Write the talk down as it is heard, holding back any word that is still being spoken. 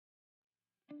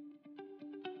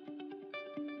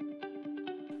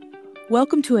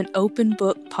Welcome to an open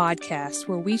book podcast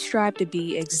where we strive to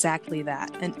be exactly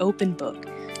that, an open book,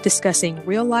 discussing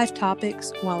real life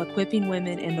topics while equipping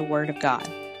women in the Word of God.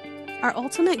 Our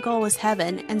ultimate goal is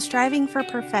heaven and striving for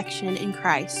perfection in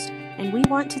Christ, and we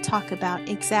want to talk about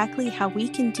exactly how we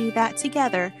can do that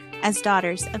together as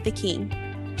daughters of the King.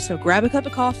 So grab a cup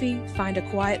of coffee, find a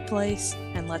quiet place,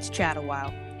 and let's chat a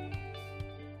while.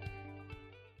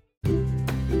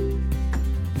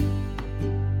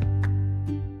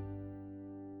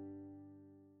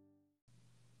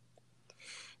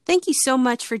 Thank you so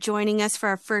much for joining us for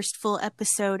our first full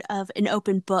episode of An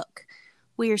Open Book.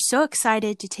 We are so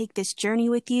excited to take this journey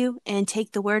with you and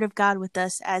take the Word of God with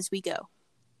us as we go.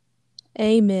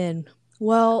 Amen.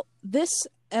 Well, this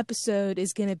episode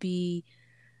is going to be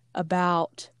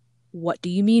about what do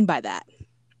you mean by that?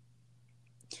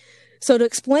 So to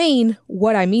explain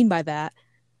what I mean by that,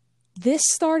 this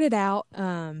started out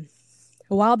a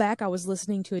while back. I was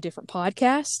listening to a different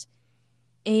podcast,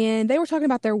 and they were talking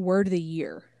about their word of the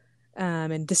year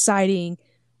and deciding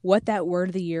what that word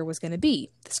of the year was going to be.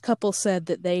 This couple said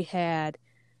that they had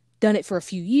done it for a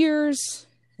few years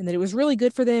and that it was really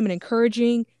good for them and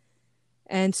encouraging.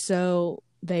 And so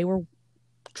they were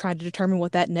trying to determine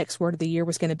what that next word of the year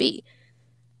was going to be.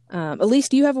 Elise,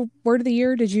 do you have a word of the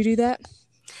year? Did you do that?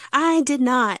 I did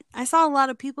not. I saw a lot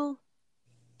of people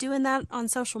doing that on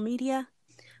social media.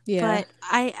 Yeah. But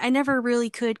I never really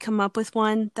could come up with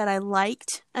one that I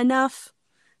liked enough.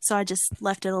 So I just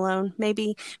left it alone.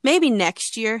 Maybe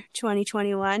next year,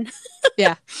 2021.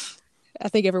 Yeah. I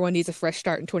think everyone needs a fresh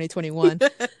start in 2021.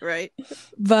 Right.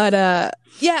 But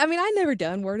yeah, I mean, I'd never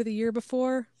done word of the year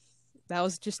before. That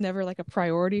was just never like a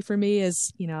priority for me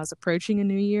as, I was approaching a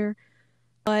new year.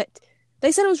 But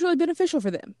they said it was really beneficial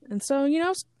for them. And so,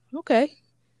 okay.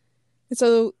 And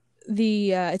so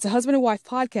it's a husband and wife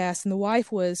podcast, and the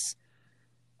wife was,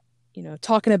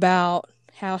 talking about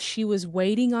how she was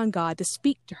waiting on God to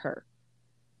speak to her.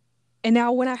 And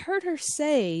now when I heard her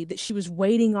say that she was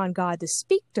waiting on God to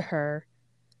speak to her,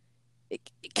 it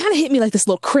kind of hit me like this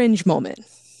little cringe moment.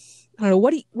 I don't know.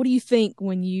 What do you think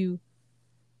when you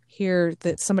hear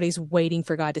that somebody's waiting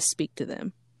for God to speak to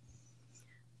them?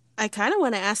 I kind of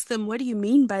want to ask them, what do you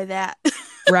mean by that?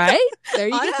 Right? There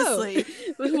you Honestly,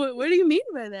 go. what do you mean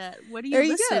by that? What are you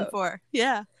listening for?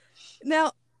 Yeah.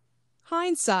 Now,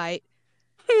 hindsight,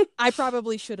 I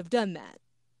probably should have done that.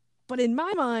 But in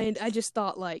my mind, I just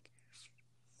thought,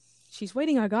 she's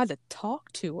waiting on God to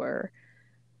talk to her.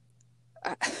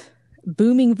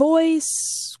 Booming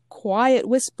voice, quiet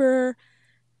whisper.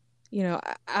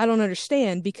 I don't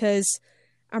understand, because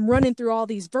I'm running through all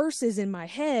these verses in my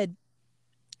head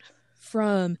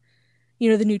from,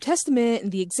 the New Testament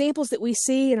and the examples that we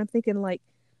see. And I'm thinking,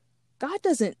 God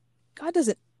doesn't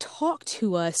talk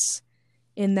to us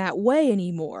in that way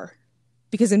anymore.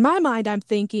 Because in my mind, I'm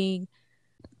thinking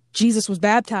Jesus was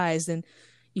baptized and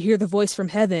you hear the voice from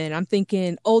heaven. I'm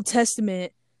thinking Old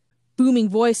Testament booming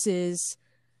voices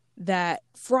that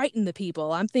frighten the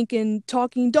people. I'm thinking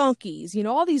talking donkeys,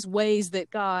 all these ways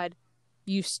that God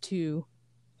used to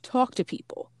talk to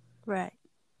people. Right.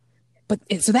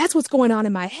 And so that's what's going on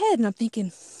in my head. And I'm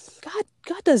thinking,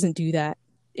 God doesn't do that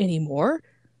anymore.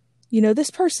 This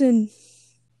person,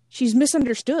 she's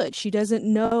misunderstood. She doesn't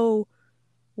know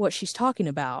what she's talking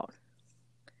about.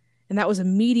 And that was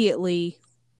immediately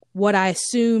what I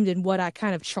assumed and what I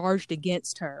kind of charged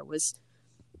against her was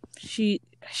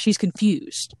she's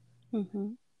confused. Mm-hmm.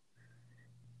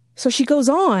 So she goes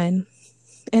on,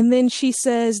 and then she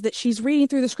says that she's reading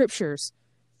through the scriptures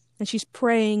and she's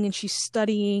praying and she's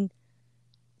studying,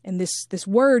 and this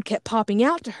word kept popping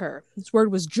out to her. This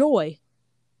word was joy.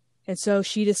 And so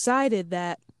she decided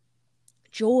that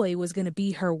joy was going to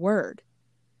be her word,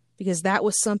 because that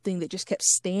was something that just kept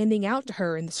standing out to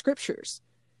her in the scriptures.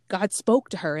 God spoke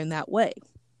to her in that way.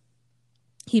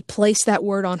 He placed that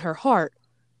word on her heart.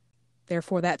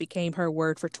 Therefore, that became her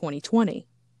word for 2020.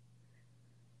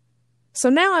 So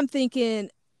now I'm thinking,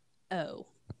 oh,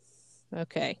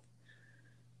 okay.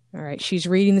 All right, she's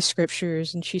reading the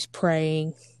scriptures and she's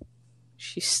praying.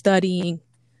 She's studying.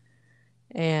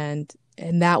 And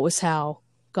that was how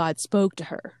God spoke to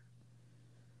her.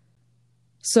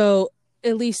 So,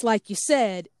 at least like you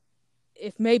said,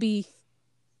 if maybe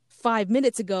 5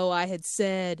 minutes ago I had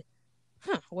said,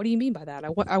 what do you mean by that?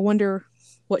 I wonder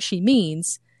what she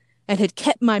means, and had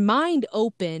kept my mind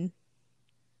open,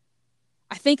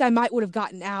 I think I would have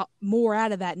gotten more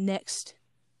out of that next,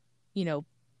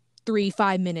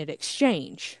 3-5 minute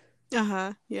exchange.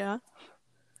 Uh-huh. Yeah.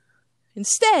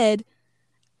 Instead,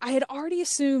 I had already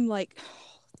assumed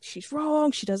she's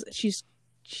wrong. She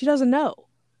doesn't know.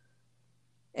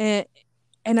 And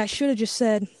I should have just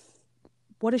said,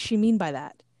 what does she mean by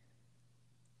that?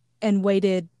 And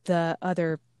waited the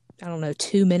other, I don't know,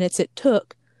 2 minutes it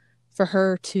took for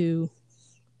her to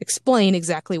explain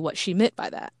exactly what she meant by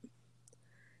that.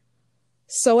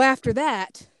 So after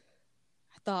that,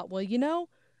 I thought, well,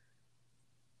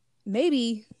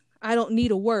 maybe I don't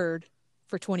need a word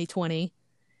for 2020.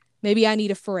 Maybe I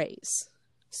need a phrase.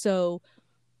 So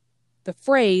the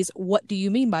phrase, what do you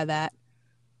mean by that,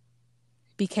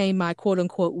 became my quote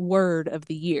unquote word of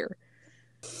the year.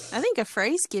 I think a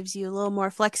phrase gives you a little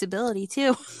more flexibility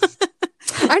too.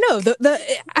 I know.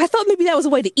 I thought maybe that was a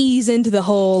way to ease into the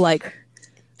whole like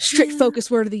strict focus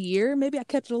word of the year. Maybe I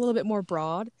kept it a little bit more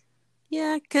broad.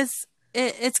 Yeah, because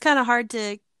it's kind of hard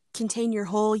to contain your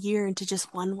whole year into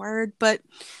just one word. But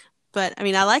I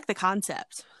mean, I like the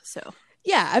concept. So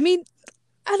yeah, I mean,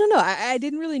 I don't know. I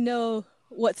didn't really know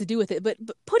what to do with it, but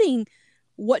putting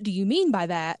 "what do you mean by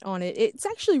that" on it, it's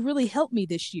actually really helped me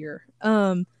this year.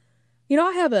 I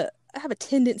have a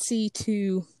tendency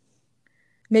to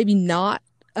maybe not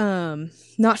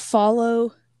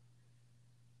follow,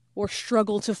 or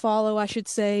struggle to follow, I should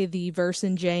say, the verse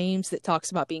in James that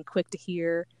talks about being quick to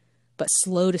hear, but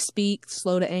slow to speak,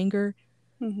 slow to anger.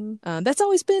 Mm-hmm. That's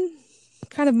always been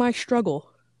kind of my struggle,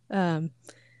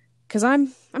 because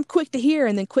I'm quick to hear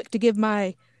and then quick to give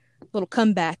my little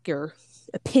comeback or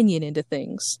opinion into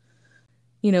things.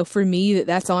 For me,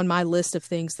 that's on my list of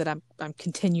things that I'm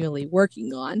continually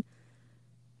working on.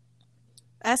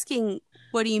 Asking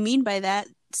what do you mean by that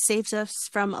saves us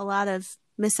from a lot of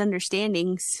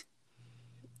misunderstandings.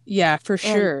 Yeah, for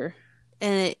sure.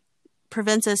 And it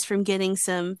prevents us from getting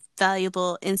some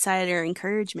valuable insider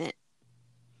encouragement.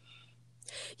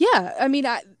 Yeah, I mean,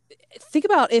 I think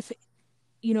about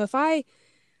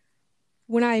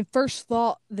when I first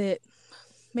thought that,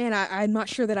 man, I'm not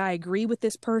sure that I agree with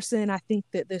this person. I think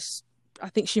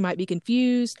she might be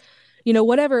confused.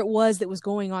 Whatever it was that was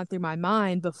going on through my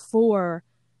mind before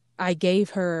I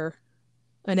gave her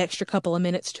an extra couple of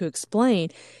minutes to explain.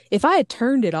 If I had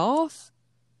turned it off,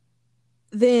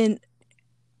 then,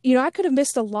 I could have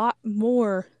missed a lot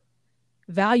more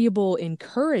valuable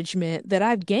encouragement that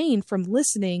I've gained from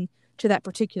listening to that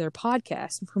particular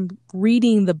podcast and from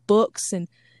reading the books and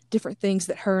different things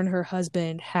that her and her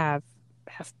husband have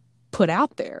put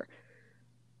out there.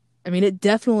 I mean, it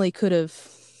definitely could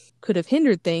have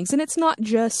hindered things. And it's not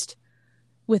just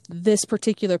with this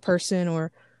particular person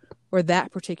or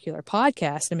that particular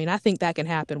podcast. I mean, I think that can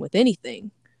happen with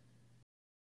anything.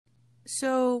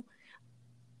 So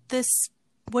this,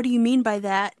 what do you mean by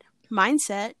that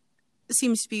mindset,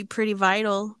 seems to be pretty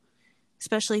vital,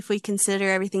 especially if we consider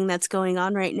everything that's going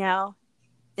on right now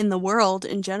in the world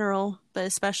in general, but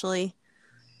especially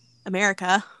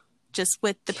America, just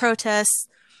with the protests,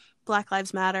 Black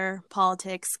Lives Matter,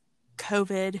 politics,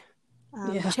 COVID,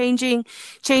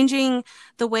 changing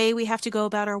the way we have to go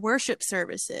about our worship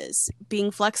services,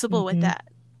 being flexible with that,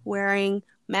 wearing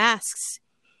masks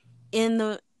in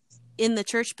the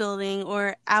church building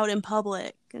or out in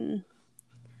public, and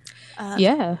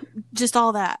just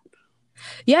all that.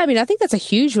 Yeah, I mean, I think that's a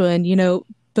huge one.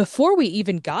 Before we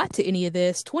even got to any of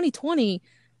this, 2020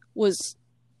 was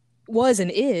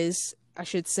and is, I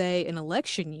should say, an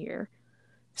election year.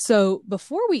 So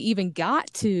before we even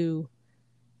got to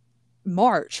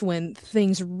March, when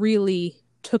things really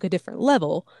took a different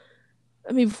level,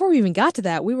 I mean, before we even got to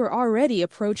that, we were already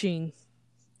approaching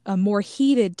a more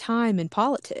heated time in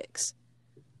politics.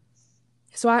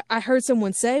 So I heard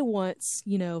someone say once,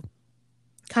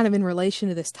 kind of in relation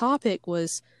to this topic,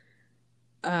 was,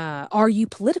 are you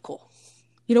political?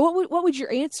 What would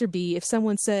your answer be if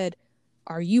someone said,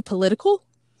 are you political?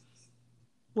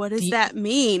 What does that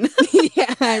mean?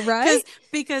 Yeah, right?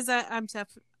 Because I'm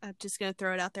just going to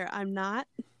throw it out there. I'm not.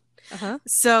 Uh-huh.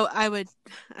 So I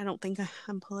don't think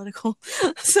I'm political.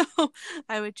 So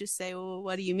I would just say, well,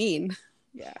 what do you mean?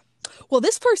 Yeah. Well,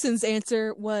 this person's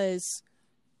answer was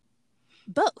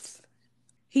both.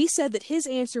 He said that his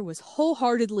answer was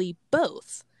wholeheartedly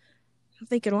both. I'm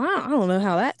thinking, well, I don't know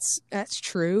how that's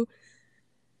true.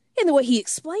 And the way he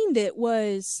explained it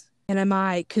was, and am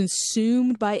I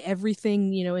consumed by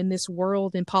everything, in this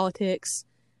world, in politics,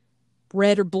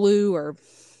 red or blue or,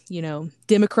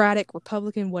 Democratic,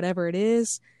 Republican, whatever it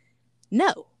is?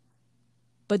 No.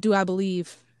 But do I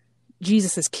believe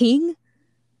Jesus is king?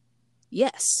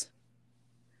 Yes.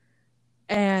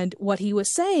 And what he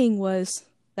was saying was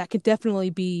that could definitely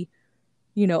be,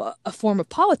 a form of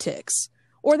politics.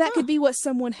 Or that could be what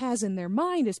someone has in their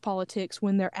mind as politics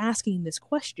when they're asking this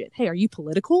question. Hey, are you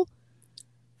political?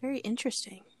 Very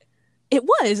interesting. It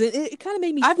was. It kind of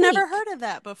made me I've think. never heard of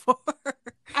that before.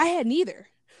 I hadn't either.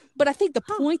 But I think the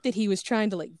point that he was trying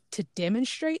to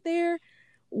demonstrate there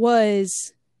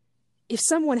was if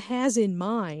someone has in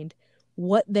mind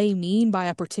what they mean by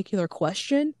a particular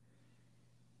question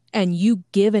and you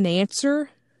give an answer,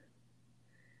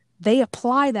 they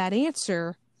apply that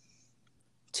answer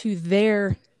to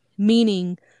their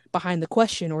meaning behind the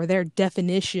question or their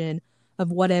definition of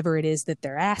whatever it is that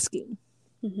they're asking.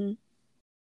 Mm-hmm.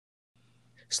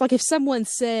 It's like if someone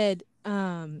said,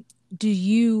 do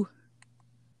you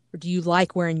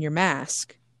like wearing your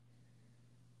mask?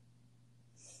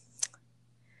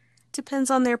 Depends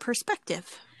on their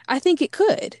perspective. I think it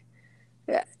could.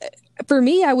 For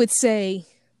me, I would say,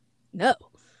 no.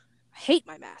 I hate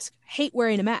my mask. I hate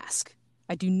wearing a mask.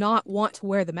 I do not want to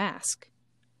wear the mask.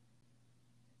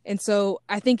 And so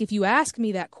I think if you ask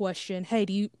me that question,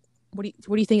 hey, what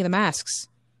do you think of the masks?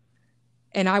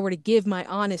 And I were to give my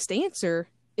honest answer,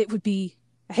 it would be,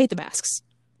 I hate the masks.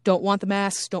 Don't want the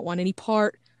masks. Don't want any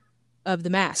part of the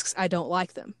masks. I don't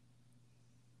like them.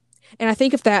 And I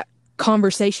think if that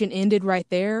conversation ended right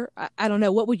there, I don't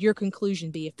know, what would your conclusion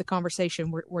be if the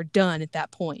conversation were done at that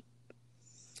point?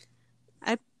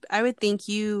 I would think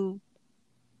you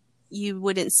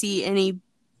wouldn't see any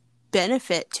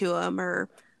benefit to them, or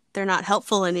they're not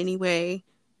helpful in any way.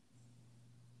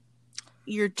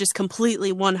 You're just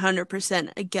completely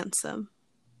 100% against them.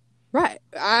 Right.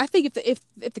 I think if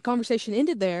the conversation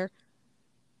ended there,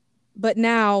 but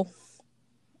now,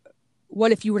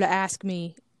 what if you were to ask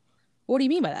me, what do you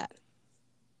mean by that?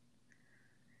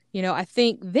 You know, I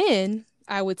think then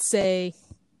I would say,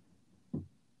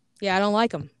 yeah, I don't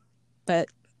like them. But,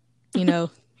 you know,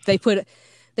 they put a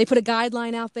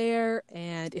guideline out there,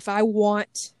 and if I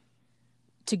want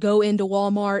to go into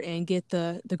Walmart and get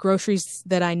the groceries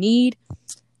that I need,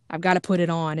 I've got to put it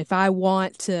on. If I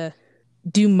want to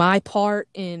do my part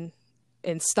in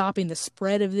stopping the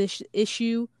spread of this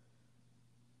issue,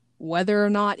 whether or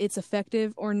not it's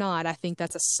effective or not, I think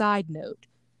that's a side note.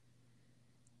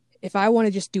 If I want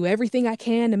to just do everything I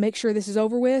can to make sure this is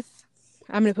over with,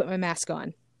 I'm going to put my mask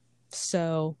on.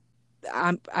 So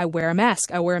I wear a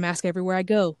mask. I wear a mask everywhere I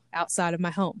go outside of my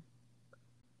home.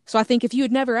 So I think if you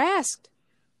had never asked,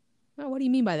 well, what do you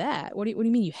mean by that? What do you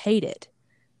mean you hate it?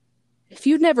 If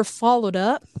you'd never followed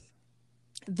up,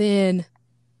 then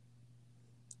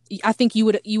I think you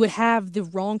would have the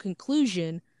wrong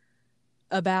conclusion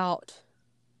about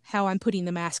how I'm putting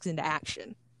the masks into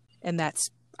action. And that's,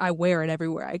 I wear it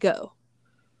everywhere I go.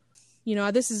 You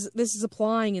know, this is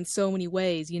applying in so many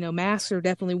ways. You know, masks are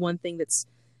definitely one thing that's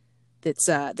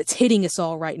hitting us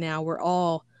all right now. We're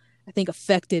all, I think,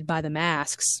 affected by the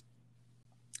masks.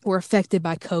 We're affected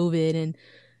by COVID, and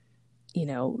you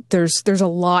know, there's a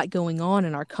lot going on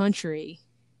in our country.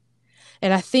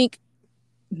 And I think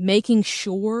making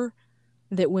sure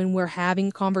that when we're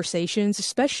having conversations,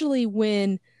 especially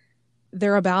when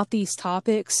they're about these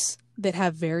topics that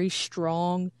have very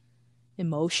strong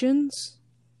emotions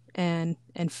and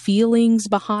feelings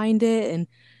behind it and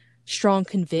strong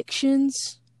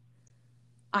convictions,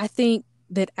 I think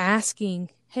that asking,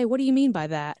 hey, what do you mean by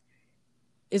that,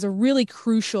 is a really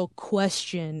crucial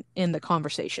question in the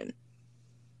conversation.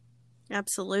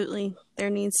 Absolutely. There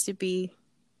needs to be,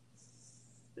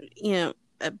 you know,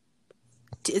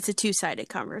 it's a two-sided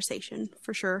conversation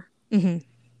for sure. Mm-hmm.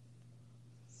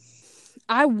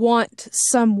 I want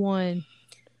someone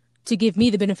to give me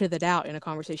the benefit of the doubt in a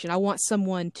conversation. I want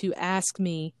someone to ask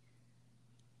me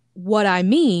what I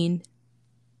mean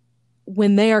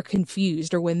when they are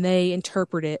confused or when they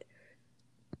interpret it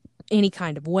any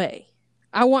kind of way.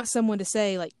 I want someone to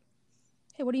say, like,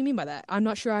 hey, what do you mean by that? I'm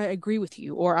not sure I agree with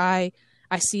you, or I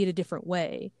see it a different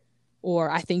way, or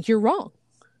I think you're wrong.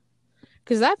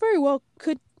 Because that very well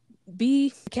could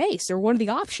be the case, or one of the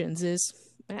options is,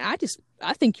 I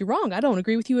think you're wrong. I don't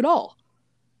agree with you at all.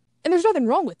 And there's nothing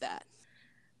wrong with that.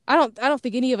 I don't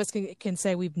think any of us can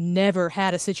say we've never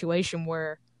had a situation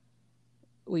where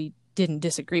we didn't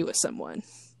disagree with someone,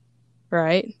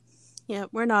 right? Yeah,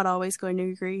 we're not always going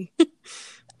to agree.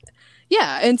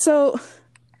 Yeah, and so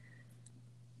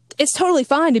it's totally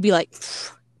fine to be like,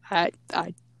 I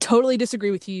totally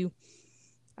disagree with you.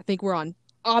 I think we're on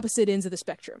opposite ends of the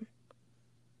spectrum.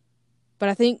 But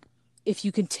I think if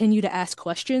you continue to ask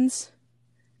questions,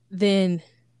 then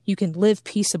you can live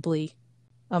peaceably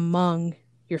among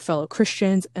your fellow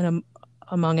Christians and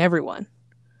among everyone,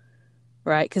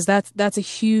 right? Because that's a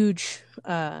huge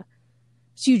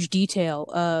detail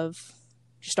of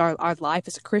just our life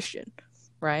as a Christian,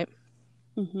 right?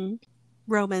 Mm-hmm.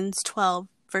 Romans 12,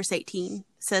 verse 18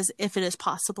 says, if it is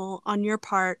possible, on your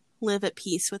part, live at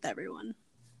peace with everyone.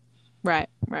 Right.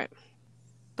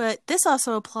 But this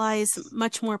also applies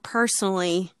much more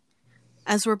personally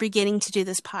as we're beginning to do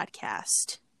this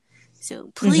podcast.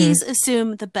 So please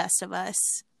assume the best of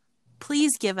us.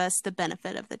 please give us the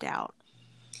benefit of the doubt.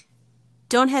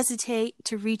 Don't hesitate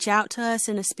to reach out to us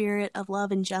in a spirit of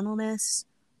love and gentleness.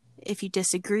 If you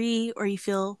disagree or you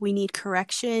feel we need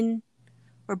correction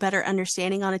or better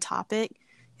understanding on a topic,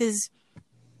 because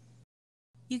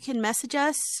you can message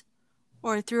us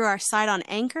or through our site on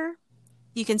Anchor.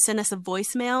 You can send us a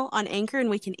voicemail on Anchor and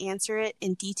we can answer it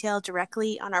in detail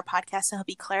directly on our podcast to help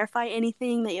you clarify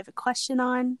anything that you have a question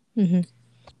on. Mm-hmm.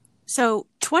 So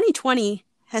 2020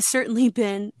 has certainly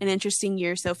been an interesting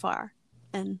year so far,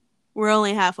 and we're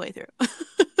only halfway through.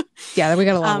 Yeah, we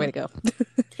got a long way to go.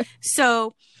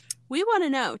 So we want to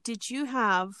know, did you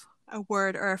have a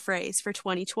word or a phrase for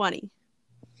 2020?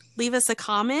 Leave us a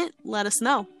comment. Let us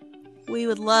know. We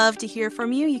would love to hear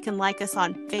from you. You can like us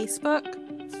on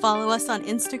Facebook, follow us on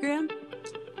Instagram,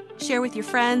 share with your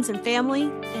friends and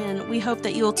family, and we hope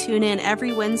that you will tune in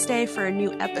every Wednesday for a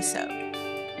new episode.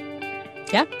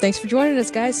 Yeah, thanks for joining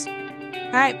us, guys.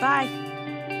 All right, bye.